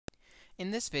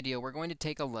In this video, we're going to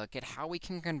take a look at how we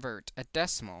can convert a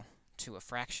decimal to a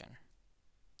fraction.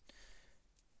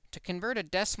 To convert a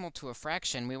decimal to a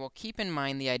fraction, we will keep in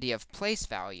mind the idea of place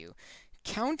value,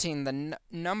 counting the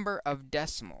number of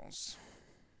decimals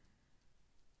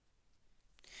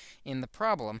in the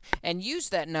problem, and use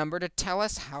that number to tell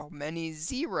us how many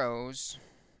zeros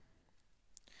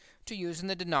to use in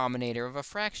the denominator of a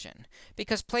fraction,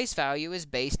 because place value is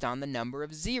based on the number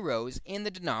of zeros in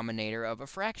the denominator of a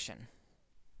fraction.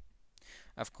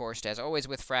 Of course, as always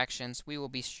with fractions, we will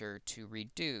be sure to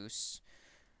reduce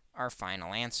our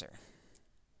final answer.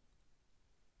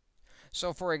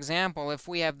 So for example, if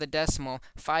we have the decimal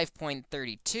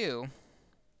 5.32,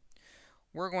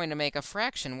 we're going to make a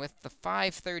fraction with the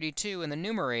 532 in the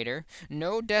numerator.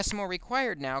 No decimal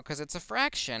required now because it's a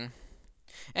fraction.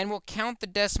 And we'll count the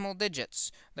decimal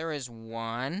digits. There is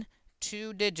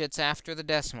 2 digits after the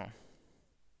decimal.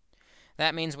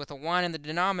 That means with a 1 in the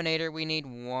denominator, we need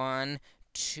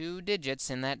 2 digits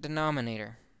in that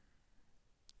denominator.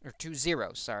 Or 2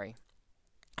 zeros, sorry.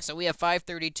 So we have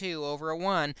 532 over a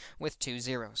 1 with 2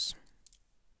 zeros.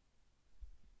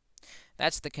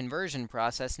 That's the conversion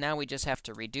process. Now we just have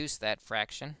to reduce that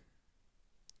fraction.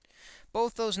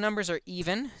 Both those numbers are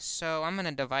even, so I'm going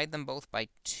to divide them both by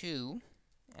 2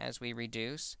 as we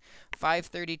reduce.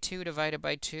 532 divided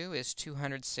by 2 is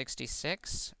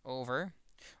 266 over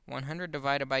 100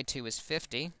 divided by 2 is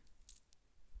 50.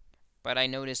 But I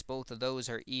notice both of those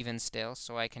are even still,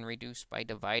 so I can reduce by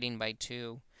dividing by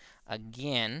 2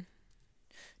 again.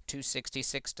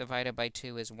 266 divided by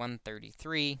 2 is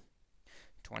 133.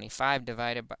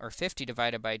 50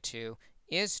 divided by 2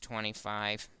 is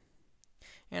 25.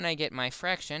 And I get my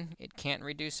fraction. It can't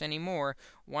reduce anymore.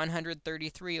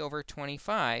 133 over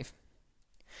 25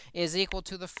 is equal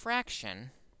to the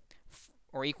fraction,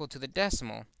 or equal to the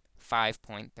decimal,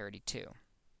 5.32.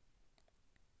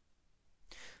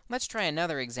 Let's try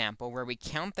another example where we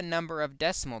count the number of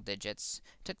decimal digits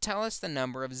to tell us the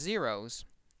number of zeros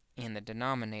in the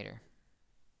denominator.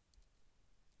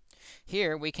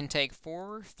 Here we can take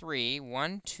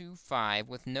 43125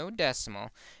 with no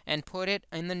decimal and put it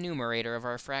in the numerator of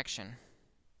our fraction.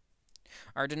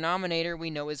 Our denominator we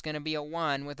know is going to be a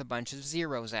 1 with a bunch of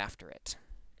zeros after it.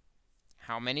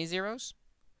 How many zeros?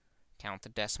 Count the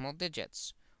decimal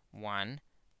digits. 1,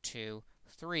 2,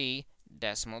 3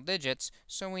 decimal digits,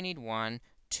 so we need 1,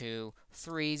 2,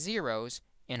 3 zeros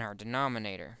in our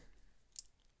denominator.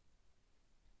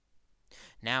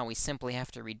 Now we simply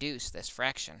have to reduce this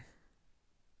fraction.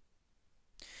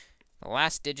 The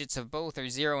last digits of both are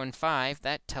 0 and 5.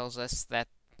 That tells us that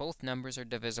both numbers are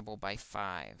divisible by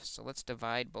 5. So let's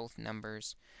divide both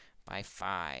numbers by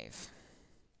 5.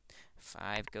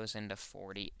 5 goes into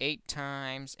 48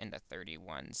 times, into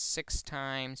 31 6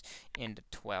 times, into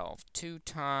 12 2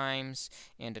 times,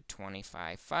 into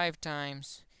 25 5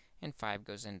 times, and 5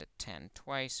 goes into 10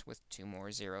 twice with 2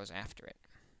 more zeros after it.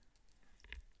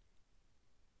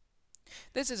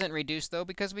 This isn't reduced, though,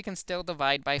 because we can still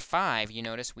divide by 5. You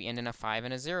notice we end in a 5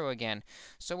 and a 0 again.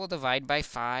 So we'll divide by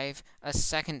 5 a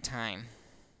second time.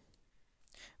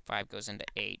 5 goes into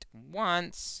 8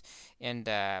 once,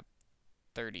 into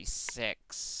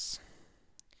 36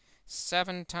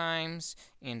 7 times,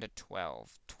 into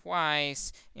 12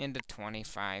 twice, into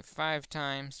 25 5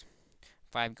 times.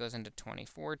 5 goes into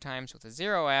 24 times with a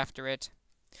 0 after it.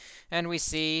 And we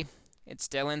see it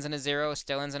still ends in a 0,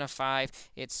 still ends in a 5.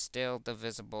 It's still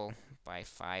divisible by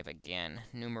 5 again,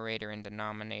 numerator and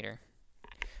denominator.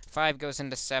 5 goes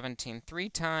into 17 3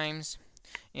 times,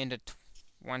 into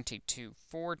 22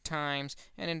 4 times,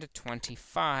 and into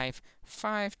 25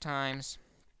 5 times.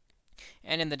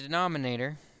 And in the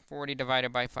denominator, 40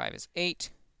 divided by 5 is 8.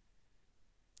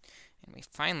 And we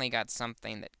finally got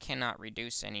something that cannot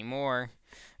reduce anymore.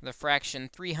 The fraction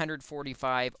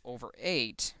 345 over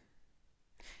 8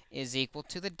 is equal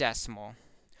to the decimal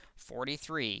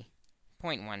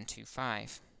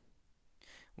 43.125.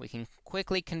 We can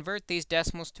quickly convert these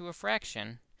decimals to a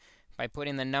fraction by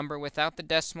putting the number without the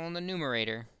decimal in the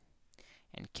numerator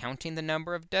and counting the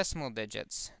number of decimal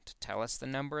digits to tell us the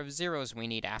number of zeros we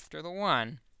need after the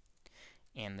 1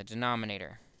 in the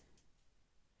denominator.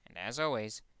 And as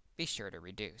always, be sure to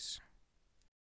reduce.